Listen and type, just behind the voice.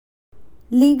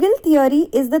Legal theory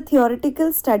is the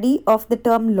theoretical study of the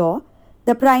term law.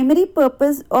 The primary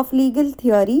purpose of legal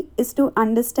theory is to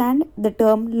understand the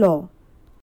term law.